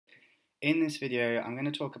In this video, I'm going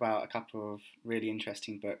to talk about a couple of really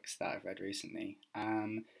interesting books that I've read recently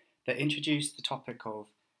that introduce the topic of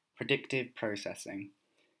predictive processing.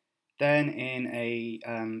 Then, in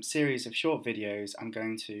a series of short videos, I'm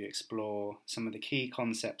going to explore some of the key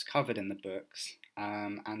concepts covered in the books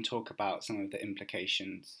and talk about some of the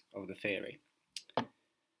implications of the theory.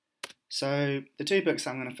 So, the two books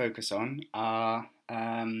I'm going to focus on are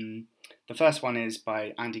the first one is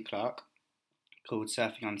by Andy Clark, called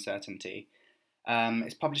Surfing Uncertainty.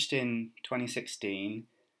 It's published in 2016,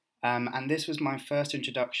 and this was my first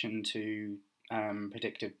introduction to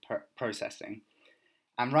predictive processing.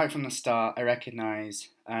 And right from the start, I recognise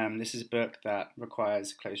this is a book that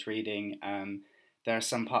requires close reading. There are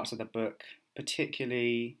some parts of the book,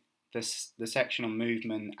 particularly the section on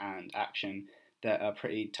movement and action, that are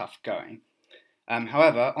pretty tough going.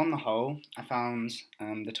 However, on the whole, I found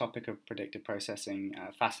the topic of predictive processing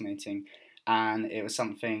fascinating, and it was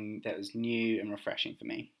something that was new and refreshing for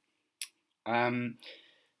me. I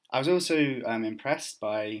was also impressed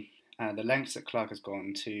by the lengths that Clark has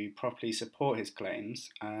gone to properly support his claims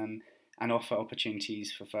and offer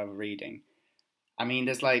opportunities for further reading. I mean,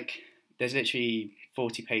 there's literally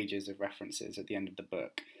 40 pages of references at the end of the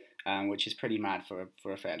book, which is pretty mad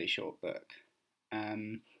for a fairly short book.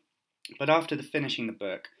 But after finishing the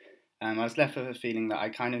book, I was left with a feeling that I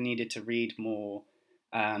kind of needed to read more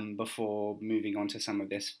before moving on to some of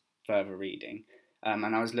this further reading.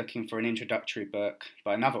 And I was looking for an introductory book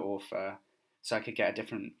by another author so I could get a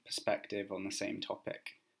different perspective on the same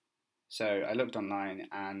topic. So I looked online,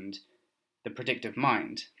 and The Predictive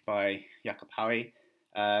Mind by Jacob Howie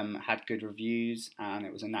had good reviews, and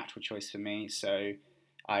it was a natural choice for me, so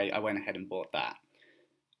I went ahead and bought that.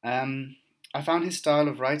 I found his style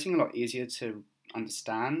of writing a lot easier to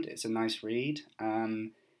understand. It's a nice read,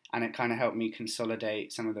 and it kind of helped me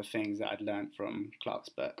consolidate some of the things that I'd learned from Clark's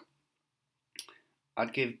book.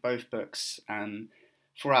 I'd give both books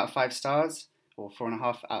 4 out of 5 stars, or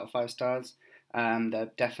 4.5 out of 5 stars.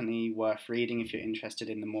 They're definitely worth reading if you're interested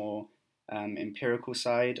in the more empirical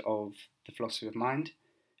side of the philosophy of mind.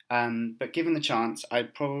 But given the chance, I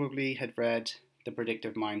probably had read The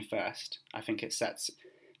Predictive Mind first. I think it sets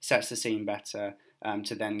the scene better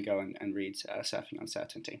to then go and read Surfing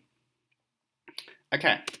Uncertainty.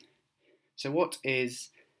 Okay, so what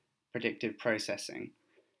is predictive processing?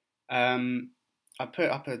 I put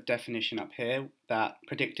up a definition up here that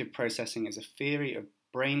predictive processing is a theory of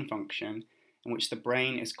brain function in which the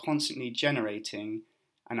brain is constantly generating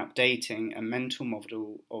and updating a mental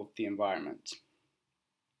model of the environment.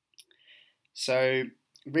 So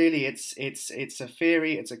really, it's a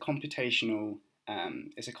theory. It's a computational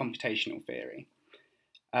theory,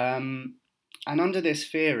 and under this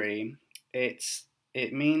theory,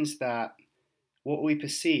 it means that what we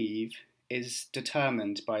perceive is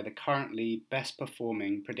determined by the currently best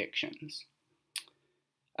performing predictions.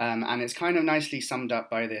 And it's kind of nicely summed up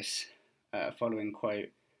by this following quote: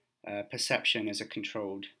 perception is a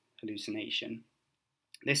controlled hallucination.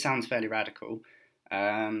 This sounds fairly radical,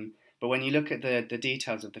 but when you look at the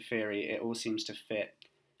details of the theory, it all seems to fit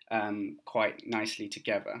quite nicely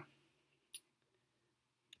together.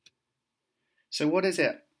 So what is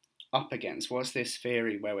it up against? What's this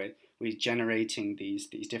theory where we're generating these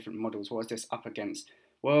different models? What is this up against?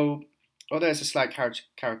 Well, although it's a slight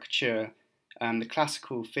caricature, the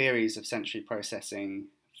classical theories of sensory processing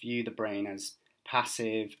view the brain as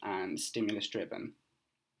passive and stimulus-driven.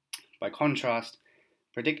 By contrast,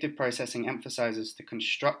 predictive processing emphasizes the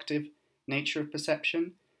constructive nature of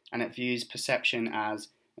perception, and it views perception as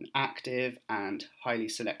an active and highly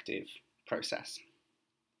selective process.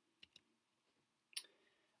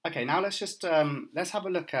 Okay, now let's have a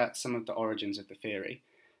look at some of the origins of the theory,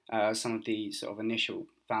 some of the sort of initial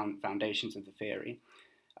foundations of the theory.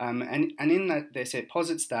 And in this, it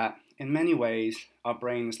posits that in many ways our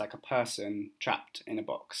brain is like a person trapped in a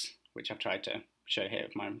box, which I've tried to show here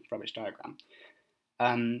with my rubbish diagram.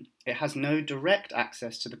 It has no direct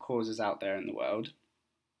access to the causes out there in the world.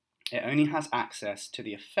 It only has access to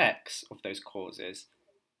the effects of those causes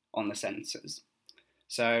on the senses.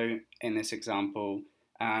 So in this example,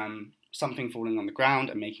 something falling on the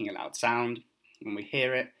ground and making a loud sound. When we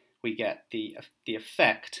hear it, we get the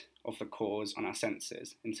effect of the cause on our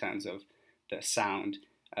senses in terms of the sound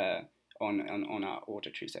on our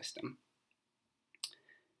auditory system.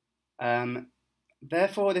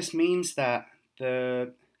 Therefore, this means that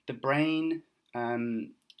the brain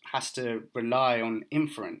has to rely on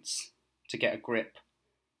inference to get a grip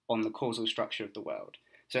on the causal structure of the world.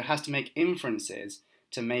 So it has to make inferences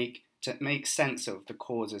to make sense of the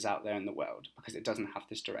causes out there in the world, because it doesn't have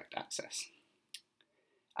this direct access.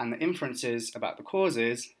 And the inferences about the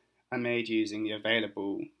causes are made using the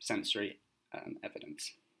available sensory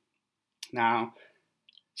evidence. Now,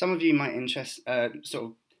 some of you might sort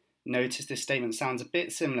of notice this statement sounds a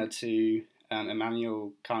bit similar to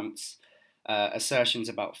Immanuel Kant's assertions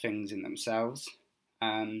about things in themselves.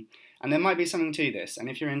 And there might be something to this. And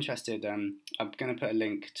if you're interested, I'm going to put a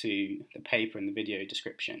link to the paper in the video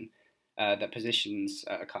description that positions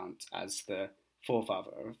Kant as the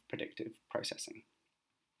forefather of predictive processing.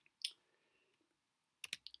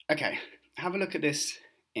 Okay, have a look at this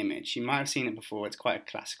image. You might have seen it before. It's quite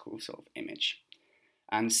a classical sort of image.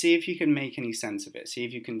 And see if you can make any sense of it. See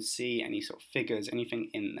if you can see any sort of figures, anything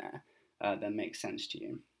in there that makes sense to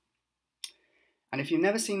you. And if you've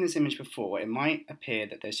never seen this image before, it might appear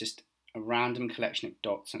that there's just a random collection of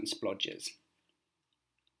dots and splodges.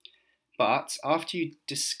 But after you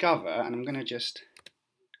discover, and I'm going to just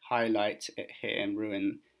highlight it here and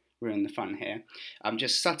ruin the fun here, I'm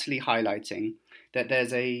just subtly highlighting that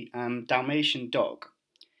there's a Dalmatian dog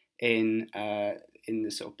in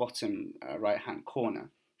the sort of bottom right-hand corner.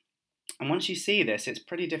 And once you see this, it's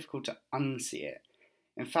pretty difficult to unsee it.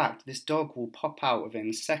 In fact, this dog will pop out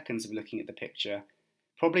within seconds of looking at the picture,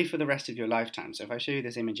 probably for the rest of your lifetime. So if I show you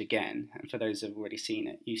this image again, and for those who have already seen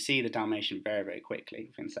it, you see the Dalmatian very, very quickly,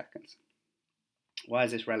 within seconds. Why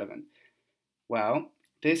is this relevant? Well,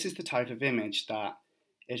 this is the type of image that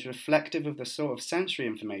is reflective of the sort of sensory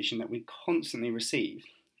information that we constantly receive,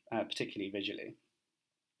 particularly visually.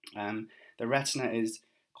 The retina is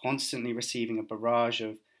constantly receiving a barrage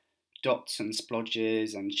of dots and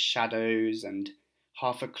splodges and shadows and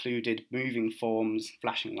half-occluded moving forms,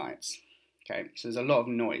 flashing lights. Okay, so there's a lot of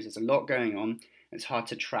noise, there's a lot going on, and it's hard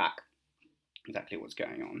to track exactly what's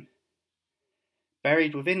going on.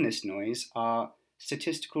 Buried within this noise are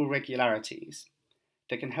statistical regularities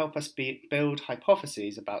that can help us build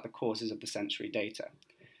hypotheses about the causes of the sensory data.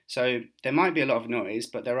 So there might be a lot of noise,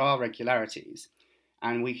 but there are regularities,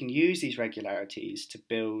 and we can use these regularities to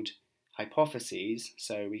build hypotheses,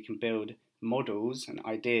 so we can build models and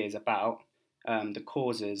ideas about the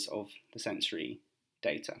causes of the sensory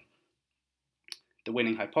data. The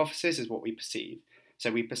winning hypothesis is what we perceive.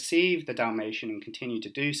 So we perceive the Dalmatian and continue to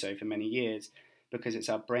do so for many years because it's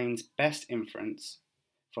our brain's best inference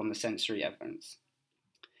from the sensory evidence.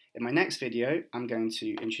 In my next video, I'm going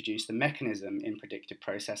to introduce the mechanism in predictive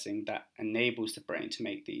processing that enables the brain to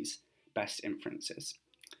make these best inferences.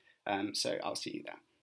 So I'll see you there.